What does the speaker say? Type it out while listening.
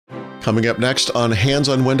Coming up next on Hands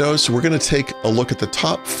on Windows, we're going to take a look at the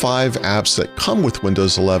top 5 apps that come with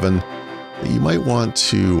Windows 11 that you might want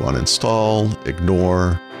to uninstall,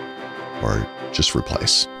 ignore, or just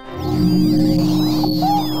replace.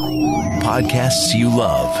 Podcasts you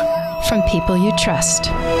love. From people you trust.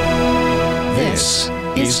 This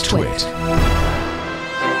is TWiT.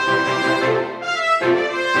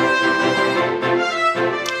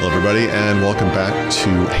 Hello, everybody, and welcome back to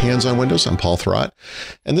Hands on Windows. I'm Paul Thurrott,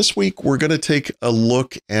 and this week we're going to take a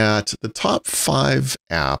look at the top 5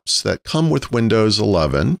 apps that come with Windows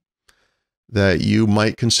 11 that you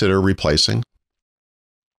might consider replacing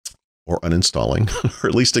or uninstalling, or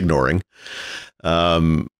at least ignoring.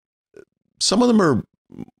 Some of them are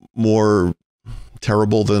more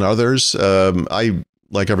terrible than others. I,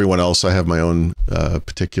 like everyone else, I have my own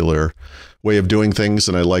particular way of doing things,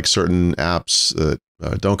 and I like certain apps that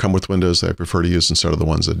don't come with Windows that I prefer to use instead of the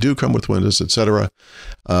ones that do come with Windows, etc.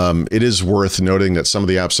 It is worth noting that some of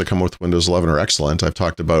the apps that come with Windows 11 are excellent. I've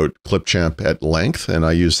talked about Clipchamp at length, and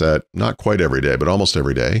I use that not quite every day, but almost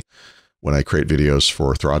every day when I create videos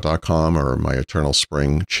for Thurrott.com or my Eternal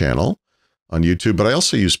Spring channel on YouTube. But I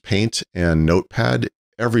also use Paint and Notepad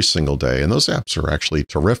every single day, and those apps are actually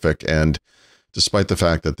terrific. And despite the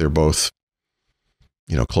fact that they're both,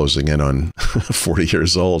 closing in on 40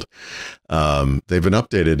 years old, they've been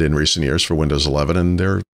updated in recent years for Windows 11, and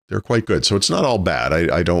they're quite good. So it's not all bad.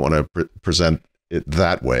 I don't want to present it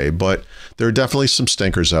that way, but there are definitely some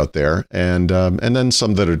stinkers out there, and then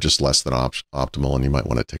some that are just less than optimal, and you might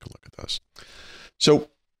want to take a look at those. So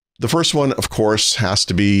the first one, of course, has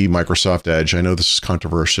to be Microsoft Edge. I know this is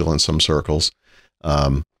controversial in some circles,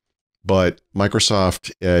 but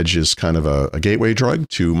Microsoft Edge is kind of a gateway drug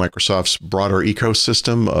to Microsoft's broader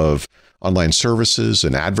ecosystem of online services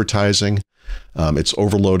and advertising. It's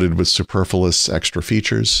overloaded with superfluous extra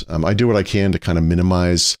features. I do what I can to kind of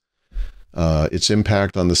minimize its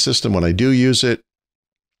impact on the system when I do use it,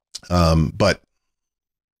 but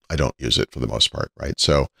I don't use it for the most part, right?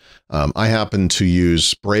 So I happen to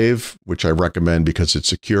use Brave, which I recommend because it's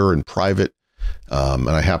secure and private. And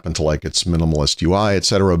I happen to like its minimalist UI,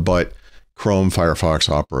 etc. But Chrome, Firefox,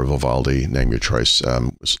 Opera, Vivaldi, name your choice.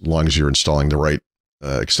 As long as you're installing the right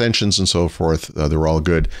extensions and so forth, they're all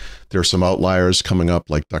good. There are some outliers coming up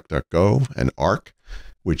like DuckDuckGo and Arc,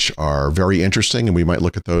 which are very interesting, and we might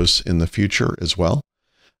look at those in the future as well.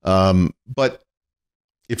 But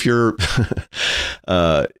if you're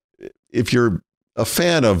if you're a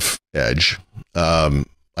fan of Edge,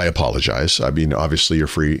 I apologize. I mean, obviously, you're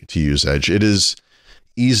free to use Edge. It is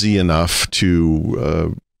easy enough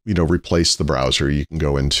to, replace the browser. You can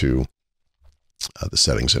go into the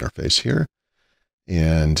settings interface here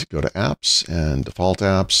and go to apps and default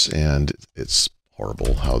apps. And it's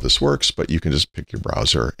horrible how this works, but you can just pick your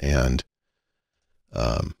browser and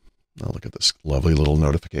look at this lovely little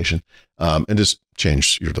notification and just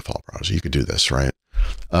change your default browser. You could do this, right?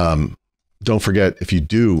 Don't forget, if you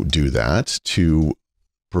do that, to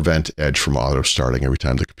prevent Edge from auto starting every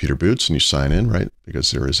time the computer boots and you sign in, right?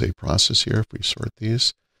 Because there is a process here. If we sort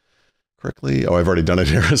these correctly, I've already done it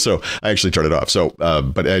here. So I actually turned it off. So,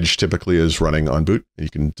 but Edge typically is running on boot. You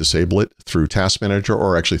can disable it through Task Manager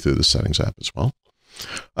or actually through the Settings app as well.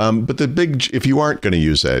 But if you aren't going to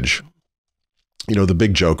use Edge, the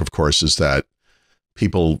big joke, of course, is that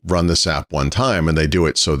people run this app one time and they do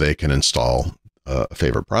it so they can install a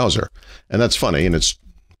favorite browser. And that's funny, and it's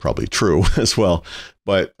probably true as well,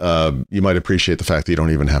 but you might appreciate the fact that you don't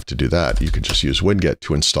even have to do that. You could just use Winget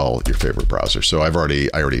to install your favorite browser. So I already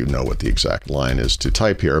know what the exact line is to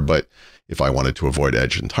type here, but if I wanted to avoid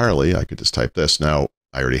Edge entirely, I could just type this. Now,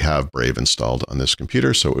 I already have Brave installed on this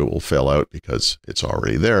computer, so it will fail out because it's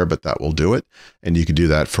already there, but that will do it. And you could do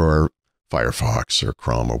that for Firefox or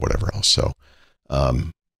Chrome or whatever else. So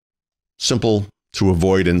simple to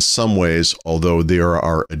avoid in some ways, although there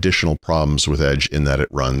are additional problems with Edge in that it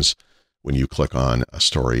runs when you click on a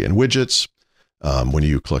story in widgets, when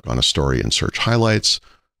you click on a story in search highlights,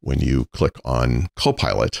 when you click on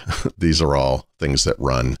Copilot. These are all things that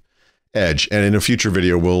run Edge. And in a future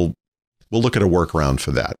video, we'll look at a workaround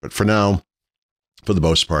for that. But for now, for the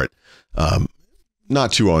most part,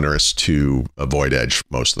 not too onerous to avoid Edge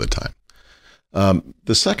most of the time.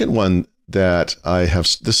 The second one that I have,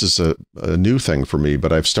 this is a new thing for me,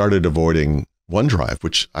 but I've started avoiding OneDrive,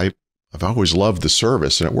 which I've always loved the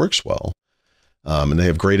service and it works well. And they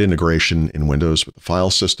have great integration in Windows with the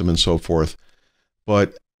file system and so forth.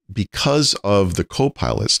 But because of the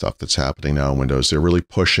Copilot stuff that's happening now in Windows, they're really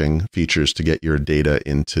pushing features to get your data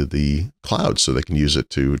into the cloud so they can use it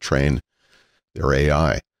to train their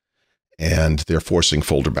AI. and they're forcing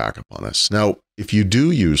folder backup on us. Now, if you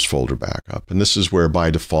do use folder backup, and this is where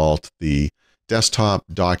by default the desktop,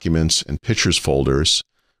 documents, and pictures folders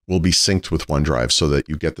will be synced with OneDrive so that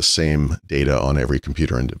you get the same data on every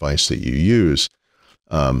computer and device that you use,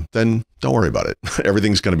 then don't worry about it.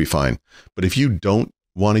 Everything's going to be fine. But if you don't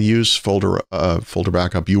want to use folder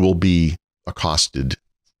backup, you will be accosted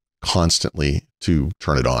constantly to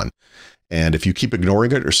turn it on. And if you keep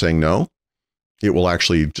ignoring it or saying no, it will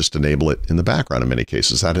actually just enable it in the background in many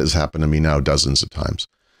cases. That has happened to me now dozens of times.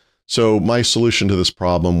 So my solution to this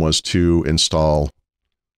problem was to install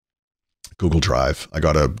Google Drive. I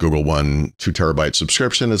got a Google One 2 terabyte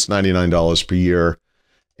subscription. It's $99 per year,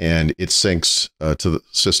 and it syncs to the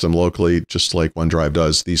system locally, just like OneDrive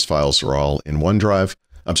does. These files are all in OneDrive.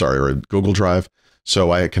 Or Google Drive.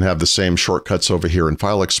 So I can have the same shortcuts over here in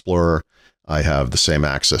File Explorer. I have the same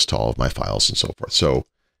access to all of my files and so forth. So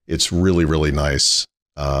it's really, really nice.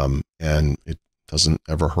 And it doesn't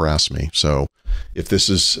ever harass me. So if this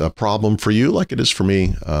is a problem for you, like it is for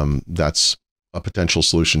me, that's a potential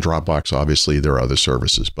solution. Dropbox, obviously, there are other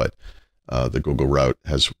services, but the Google route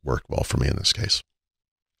has worked well for me in this case.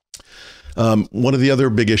 One of the other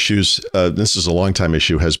big issues, this is a long time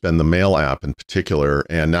issue, has been the Mail app in particular,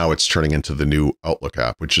 and now it's turning into the new Outlook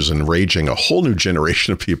app, which is enraging a whole new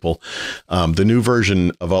generation of people. The new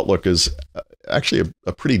version of Outlook is actually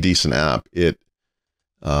a pretty decent app. It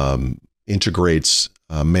integrates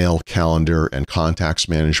mail, calendar, and contacts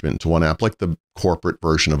management into one app, like the corporate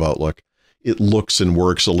version of Outlook. It looks and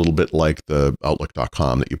works a little bit like the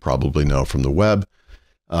Outlook.com that you probably know from the web.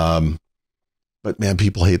 But man,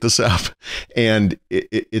 people hate this app. And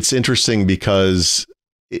it's interesting because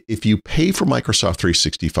if you pay for Microsoft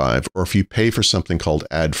 365, or if you pay for something called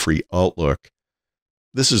ad-free Outlook,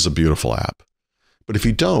 this is a beautiful app. But if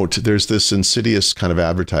you don't, there's this insidious kind of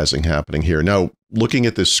advertising happening here. Now, looking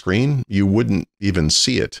at this screen, you wouldn't even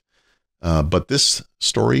see it. But this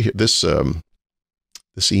story, this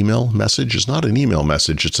email message is not an email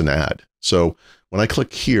message, it's an ad. So when I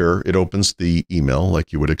click here, it opens the email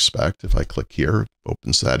like you would expect. If I click here, it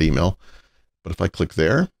opens that email. But if I click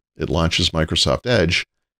there, it launches Microsoft Edge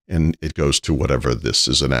and it goes to whatever this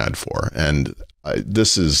is an ad for. And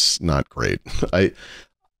this is not great.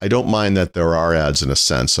 I don't mind that there are ads in a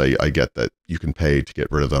sense. I get that you can pay to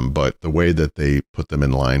get rid of them, but the way that they put them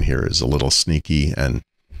in line here is a little sneaky, and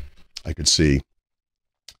I could see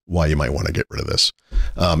why you might want to get rid of this.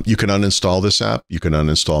 You can uninstall this app. You can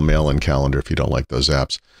uninstall Mail and Calendar if you don't like those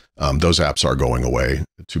apps. Those apps are going away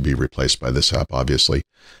to be replaced by this app, obviously.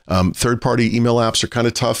 Third-party email apps are kind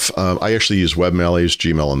of tough. I actually use webmail. I use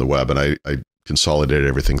Gmail on the web, and I consolidate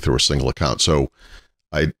everything through a single account. So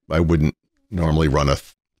I wouldn't normally run a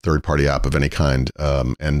third-party app of any kind,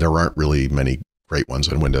 and there aren't really many great ones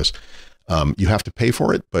on Windows. You have to pay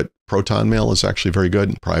for it, but Proton Mail is actually very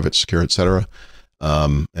good, private, secure, etc.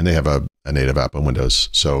 And they have a native app on Windows.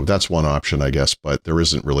 So that's one option, I guess, but there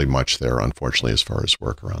isn't really much there, unfortunately, as far as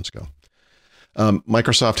workarounds go.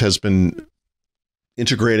 Microsoft has been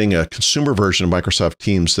integrating a consumer version of Microsoft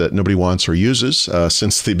Teams that nobody wants or uses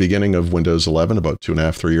since the beginning of Windows 11, about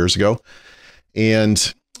 2.5, 3 years ago.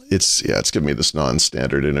 And it's giving me this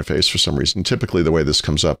non-standard interface for some reason. Typically, the way this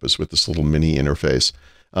comes up is with this little mini interface.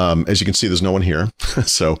 As you can see, there's no one here,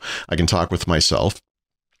 so I can talk with myself.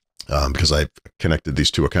 Because I've connected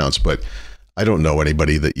these two accounts, but I don't know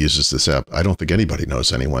anybody that uses this app. I don't think anybody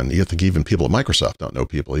knows anyone. You think even people at Microsoft don't know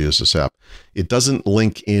people who use this app. It doesn't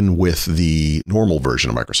link in with the normal version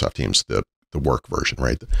of Microsoft Teams, the work version,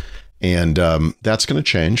 right? And that's going to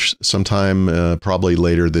change sometime probably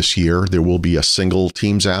later this year. There will be a single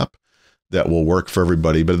Teams app that will work for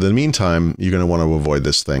everybody. But in the meantime, you're going to want to avoid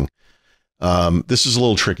this thing. This is a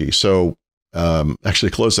little tricky. So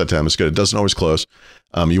actually close that time is good. It doesn't always close.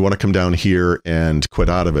 You want to come down here and quit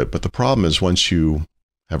out of it. But the problem is once you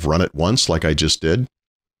have run it once, like I just did,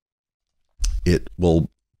 it will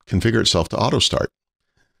configure itself to auto start.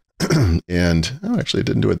 And actually it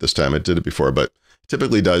didn't do it this time. It did it before, but it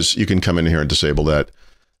typically does. You can come in here and disable that.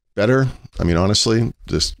 Better. I mean, honestly,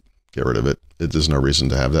 just get rid of it. There's no reason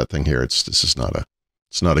to have that thing here. It's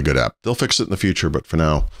not a good app. They'll fix it in the future, but for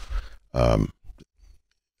now,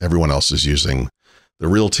 everyone else is using the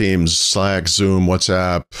real Teams, Slack, Zoom,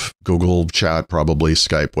 WhatsApp, Google Chat, probably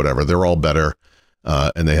Skype, whatever. They're all better,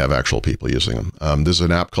 and they have actual people using them. There's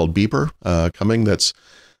an app called Beeper coming that's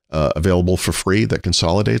available for free that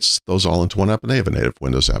consolidates those all into one app, and they have a native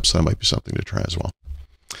Windows app, so that might be something to try as well.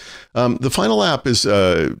 The final app is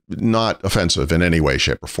not offensive in any way,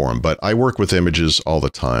 shape, or form, but I work with images all the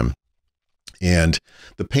time. And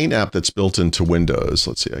the Paint app that's built into Windows,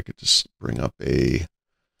 let's see, I could just bring up a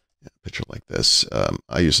picture like this.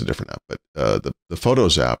 I use a different app, but the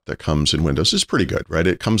Photos app that comes in Windows is pretty good, right?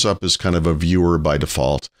 It comes up as kind of a viewer by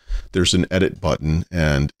default. There's an edit button,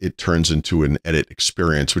 and it turns into an edit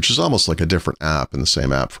experience, which is almost like a different app in the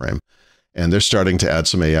same app frame. And they're starting to add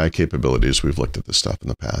some AI capabilities. We've looked at this stuff in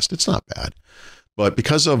the past. It's not bad. But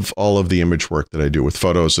because of all of the image work that I do with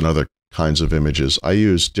photos and other kinds of images, I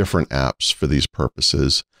use different apps for these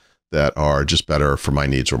purposes that are just better for my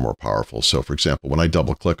needs or more powerful. So for example, when I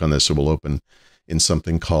double click on this, it will open in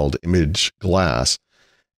something called Image Glass.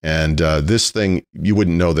 And this thing, you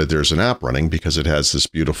wouldn't know that there's an app running because it has this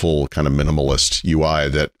beautiful kind of minimalist UI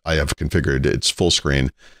that I have configured. It's full screen,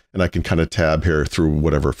 and I can kind of tab here through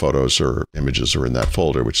whatever photos or images are in that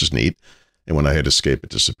folder, which is neat. And when I hit escape, it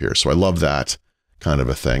disappears. So I love that kind of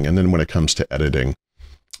a thing. And then when it comes to editing,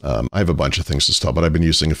 I have a bunch of things installed, but I've been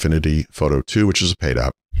using Affinity Photo 2, which is a paid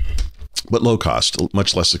app, but low cost,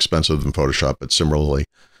 much less expensive than Photoshop, but similarly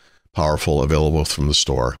powerful, available from the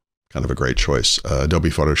store. Kind of a great choice. Adobe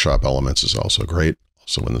Photoshop Elements is also great,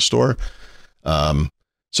 also in the store.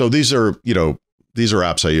 So these are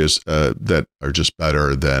apps I use that are just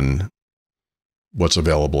better than what's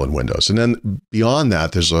available in Windows. And then beyond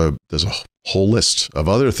that, there's a whole list of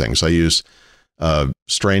other things. I use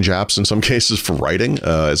strange apps in some cases for writing.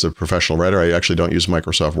 As a professional writer, I actually don't use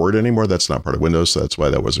Microsoft Word anymore. That's not part of Windows, so that's why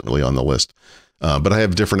that wasn't really on the list. But I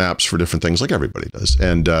have different apps for different things, like everybody does.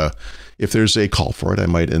 And if there's a call for it, I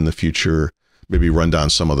might in the future maybe run down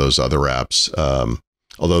some of those other apps.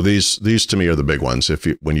 Although these to me are the big ones.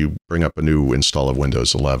 When you bring up a new install of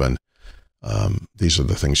Windows 11, these are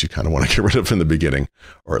the things you kind of want to get rid of in the beginning,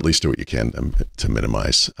 or at least do what you can to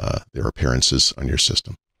minimize their appearances on your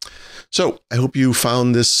system. So I hope you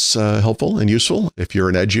found this helpful and useful. If you're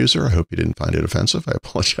an Edge user, I hope you didn't find it offensive. I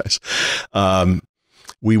apologize.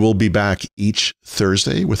 We will be back each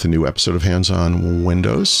Thursday with a new episode of Hands on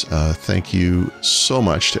Windows. Thank you so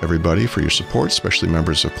much to everybody for your support, especially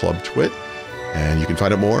members of Club TWiT. And you can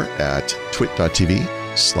find out more at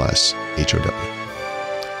twit.tv/HOW.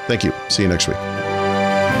 Thank you. See you next week.